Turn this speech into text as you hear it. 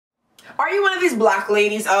Are you one of these black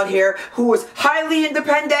ladies out here who is highly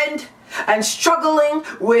independent and struggling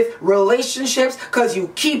with relationships because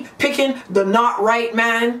you keep picking the not right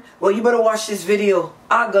man? Well, you better watch this video.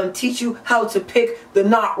 I'm gonna teach you how to pick the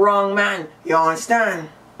not wrong man. You understand?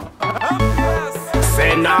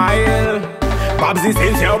 Say Nile, Babbzy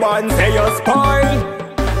since your born say you spoil.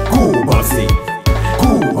 Go Babbzy,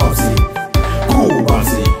 go Babbzy, go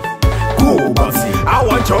Babbzy, go Babbzy. I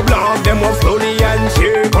want your blood, them up slowly and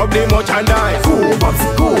shake up the merchandise. Go Babbzy,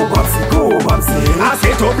 go Babbzy, go Babbzy. I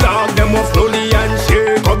say to block them up slowly and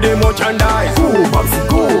shake up the merchandise. Go Babbzy,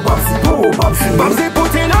 go Babbzy, go Babbzy. Babbzy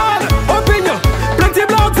putting all up in you, plenty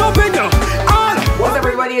blocks up in you. What's up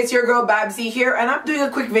everybody, it's your girl Babbzy here, and I'm doing a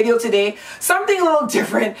quick video today. Something a little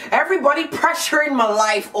different. Everybody pressure in my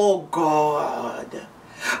life, oh God.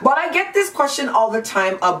 But I get this question all the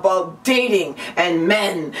time about dating and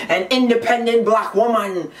men and independent black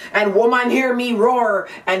woman and woman hear me roar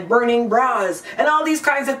and burning bras and all these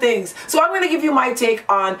kinds of things. So I'm going to give you my take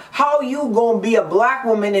on how you gonna be a black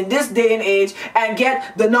woman in this day and age and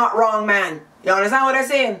get the not wrong man. You understand what I'm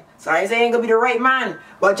saying? So I ain't saying it's gonna be the right man,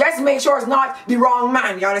 but just make sure it's not the wrong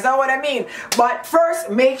man. You understand what I mean? But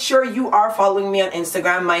first, make sure you are following me on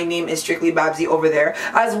Instagram. My name is strictly Babbzy over there,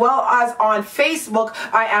 as well as on Facebook.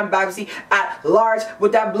 I am Babbzy at large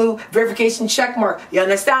with that blue verification check mark. You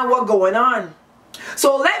understand what's going on?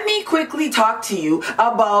 So let me quickly talk to you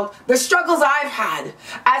about the struggles I've had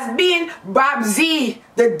as being Babbzy,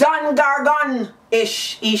 the Don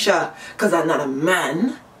Gargon-ish Isha, because I'm not a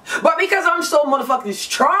man. But because I'm so motherfucking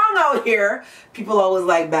strong out here, people always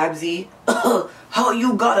like, Babbzy, how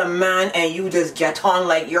you got a man and you just get on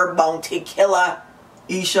like you're bounty killer,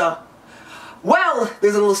 Isha? Well,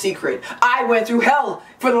 there's a little secret. I went through hell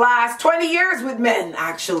for the last 20 years with men,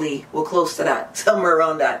 actually. Well, close to that, somewhere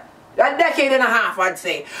around that. A decade and a half, I'd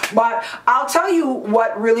say. But I'll tell you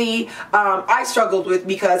what really I struggled with,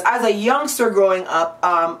 because as a youngster growing up,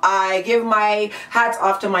 I give my hats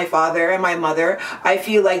off to my father and my mother. I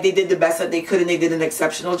feel like they did the best that they could and they did an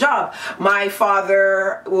exceptional job. My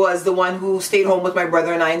father was the one who stayed home with my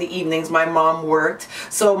brother and I in the evenings. My mom worked.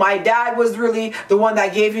 So my dad was really the one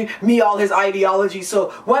that gave me all his ideology.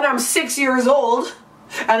 So when I'm 6 years old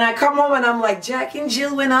and I come home and I'm like, Jack and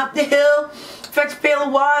Jill went up the hill, fetch a pail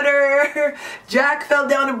of water. Jack fell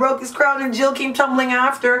down and broke his crown and Jill came tumbling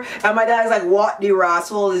after. And my dad's like, what the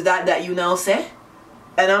rascal is that you now say?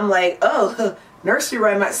 And I'm like, oh, nursery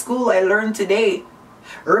rhyme at school I learned today.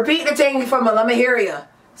 Repeat the thing for me, let me hear ya.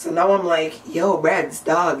 So now I'm like, yo, Brads,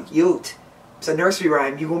 dog, yoot. It's a nursery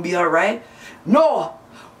rhyme, you gonna be alright? No!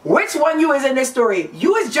 Which one you is in this story?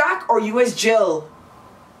 You is Jack or you is Jill?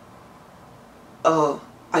 Oh,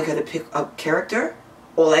 I gotta pick a character?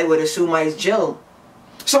 Well, I would assume I is Jill.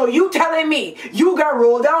 So you telling me you got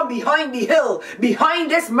rolled down behind the hill,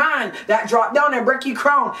 behind this man that dropped down and break your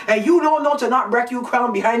crown, and you don't know to not break your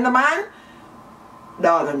crown behind the man?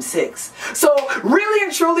 Dog, I'm 6. So really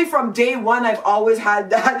and truly from day one, I've always had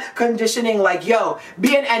that conditioning like, yo,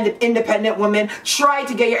 be an independent woman, try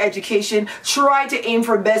to get your education, try to aim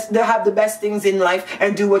for to have the best things in life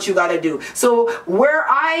and do what you gotta do. So where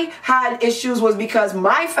I had issues was because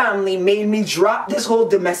my family made me drop this whole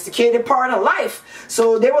domesticated part of life.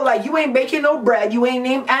 So they were like, you ain't baking no bread, you ain't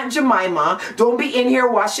named Aunt Jemima, don't be in here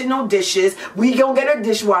washing no dishes, we gonna get a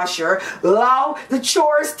dishwasher, allow the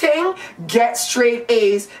chores thing, get straight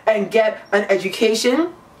A's and get an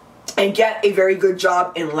education and get a very good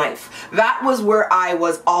job in life. That was where I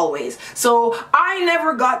was always. So I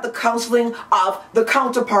never got the counseling of the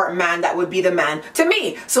counterpart man that would be the man to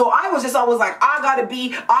me. So I was just always like, I gotta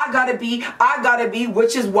be,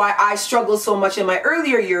 which is why I struggled so much in my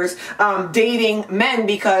earlier years dating men,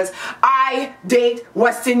 because I date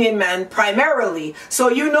West Indian men primarily. So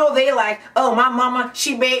you know they like, oh, my mama,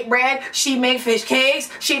 she bake bread, she make fish cakes,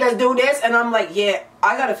 she does do this, and I'm like, yeah,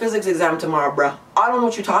 I got a physics exam tomorrow, bro. I don't know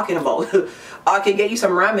what you're talking about. I can get you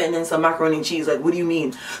some ramen and some macaroni and cheese. Like, what do you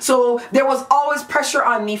mean? So there was always pressure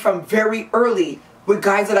on me from very early with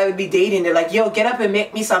guys that I would be dating. They're like, yo, get up and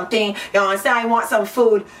make me something. You understand? I want some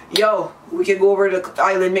food. Yo, we can go over to the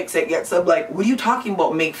island, mix it, get some. Like, what are you talking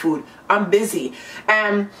about, make food? I'm busy.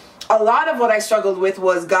 And a lot of what I struggled with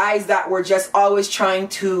was guys that were just always trying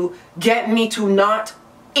to get me to not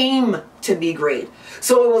aim to be great.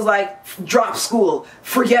 So it was like, drop school,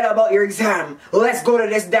 forget about your exam, let's go to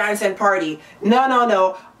this dance and party.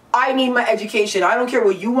 No, I need my education. I don't care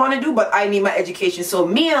what you want to do, but I need my education. So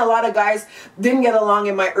me and a lot of guys didn't get along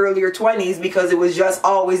in my earlier 20s because it was just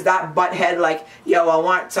always that butt head like, yo, I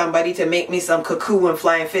want somebody to make me some cuckoo and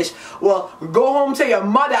flying fish. Well, go home to your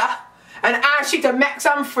mother and ask she to make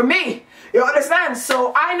some for me. You understand?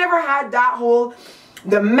 So I never had that whole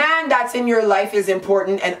the man that's in your life is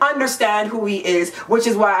important, and understand who he is, which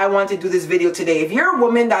is why I want to do this video today. If you're a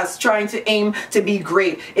woman that's trying to aim to be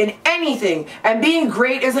great in anything, and being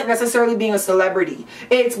great isn't necessarily being a celebrity,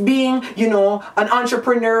 it's being, you know, an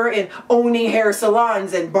entrepreneur and owning hair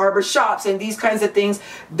salons and barber shops and these kinds of things,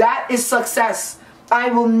 that is success. I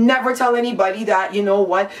will never tell anybody that, you know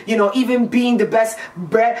what, you know, even being the best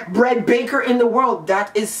bread baker in the world,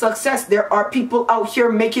 that is success. There are people out here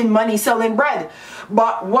making money selling bread.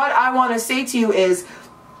 But what I want to say to you is,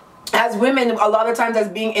 as women, a lot of times as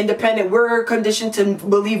being independent, we're conditioned to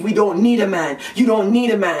believe we don't need a man. You don't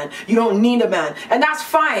need a man. You don't need a man. And that's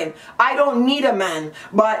fine. I don't need a man.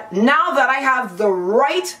 But now that I have the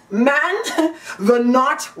right man, the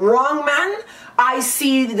not wrong man, I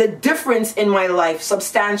see the difference in my life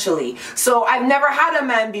substantially. So I've never had a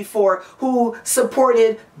man before who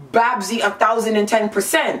supported Babbzy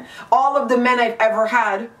 1010%. All of the men I've ever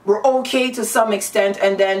had were okay to some extent,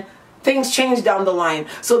 and then things changed down the line.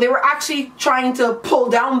 So they were actually trying to pull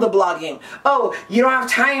down the blogging. Oh, you don't have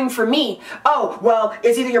time for me. Oh, well,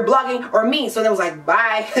 it's either you're blogging or me. So they was like,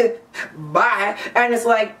 bye, bye. And it's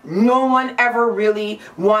like, no one ever really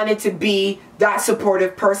wanted to be that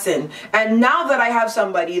supportive person. And now that I have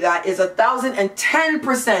somebody that is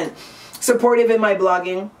 1010% supportive in my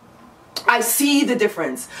blogging, I see the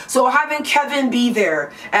difference. So having Kevin be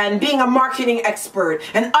there and being a marketing expert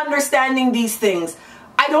and understanding these things,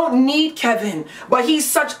 I don't need Kevin, but he's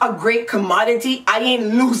such a great commodity, I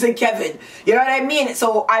ain't losing Kevin. You know what I mean?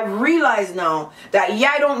 So I realize now that,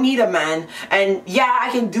 yeah, I don't need a man, and yeah,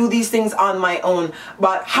 I can do these things on my own,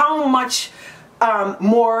 but how much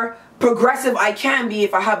more progressive I can be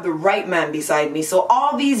if I have the right man beside me. So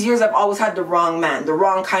all these years I've always had the wrong man, the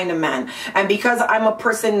wrong kind of man. And because I'm a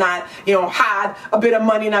person that, you know, had a bit of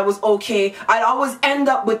money and I was okay, I'd always end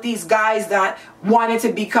up with these guys that wanted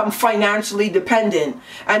to become financially dependent.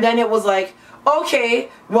 And then it was like, okay,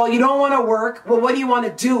 well, you don't want to work. Well, what do you want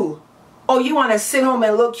to do? Oh, you want to sit home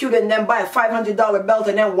and look cute and then buy a $500 belt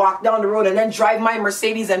and then walk down the road and then drive my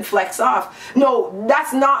Mercedes and flex off. No,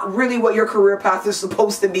 that's not really what your career path is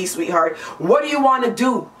supposed to be, sweetheart. What do you want to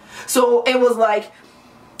do? So it was like,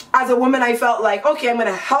 as a woman, I felt like, okay, I'm going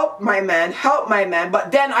to help my man.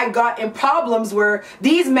 But then I got in problems where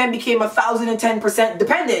these men became 1010%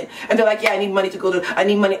 dependent. And they're like, yeah, I need money to go to, I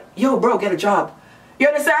need money. Yo, bro, get a job. You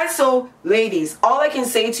understand? So, ladies, all I can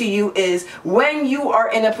say to you is, when you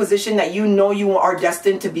are in a position that you know you are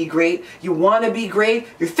destined to be great, you want to be great,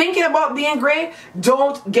 you're thinking about being great,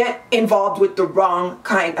 don't get involved with the wrong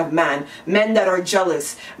kind of man. Men that are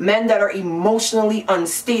jealous, men that are emotionally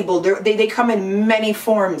unstable. They come in many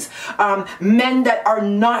forms. Men that are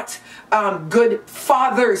not good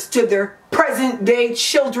fathers to their present day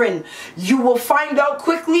children. You will find out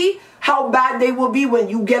quickly how bad they will be when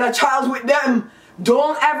you get a child with them.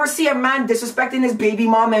 Don't ever see a man disrespecting his baby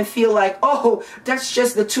mom and feel like, oh, that's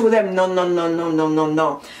just the two of them. No, no, no, no, no, no,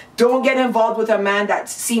 no. Don't get involved with a man that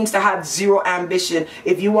seems to have zero ambition.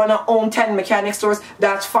 If you want to own 10 mechanic stores,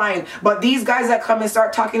 that's fine. But these guys that come and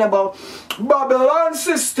start talking about Babylon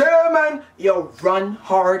system and, yo, run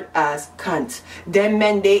hard as cunt. Them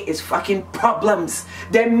men, they is fucking problems.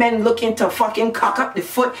 Them men looking to fucking cock up the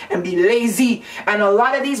foot and be lazy. And a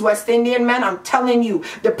lot of these West Indian men, I'm telling you,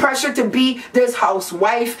 the pressure to be this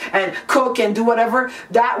housewife and cook and do whatever,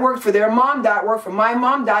 that worked for their mom, that worked for my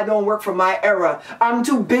mom, that don't work for my era. I'm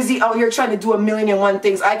too busy out here trying to do 1,000,001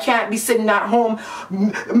 things. I can't be sitting at home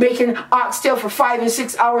making oxtail for 5 and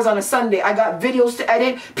 6 hours on a Sunday. I got videos to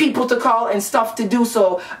edit, people to call, and stuff to do.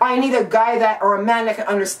 So I need a guy that, or a man that can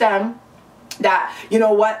understand that, you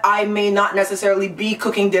know what, I may not necessarily be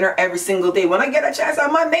cooking dinner every single day. When I get a chance, I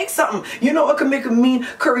might make something. You know, I can make a mean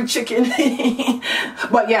curry chicken.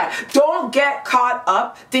 But yeah, don't get caught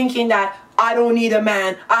up thinking that I don't need a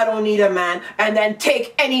man, I don't need a man, and then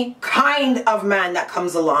take any kind of man that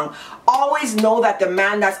comes along. Always know that the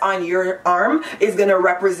man that's on your arm is going to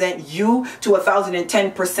represent you to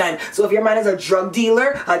 1010%. So if your man is a drug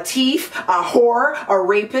dealer, a thief, a whore, a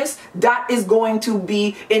rapist, that is going to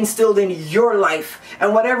be instilled in your life.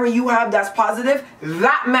 And whatever you have that's positive,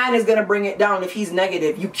 that man is going to bring it down if he's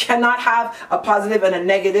negative. You cannot have a positive and a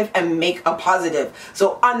negative and make a positive.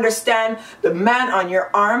 So understand, the man on your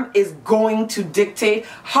arm is going to dictate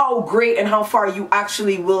how great and how far you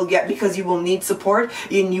actually will get, because you will need support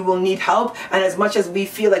and you will need help. And as much as we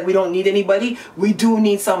feel like we don't need anybody, we do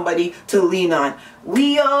need somebody to lean on.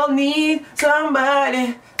 We all need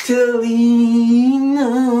somebody to lean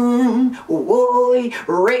on. Whoa,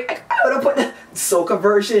 right. I would have put the soca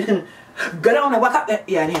version. Go down and walk up there.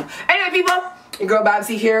 Yeah, anyway, people, Your girl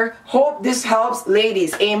Babbzy here. Hope this helps.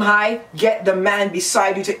 Ladies, aim high. Get the man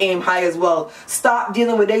beside you to aim high as well. Stop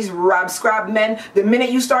dealing with these scrap men. The minute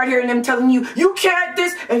you start hearing them telling you, you can't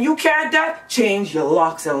this and you can't that, change your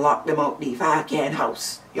locks and lock them out the fucking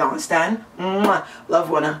house. You understand? Mwah. Love,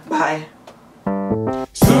 wanna. Bye.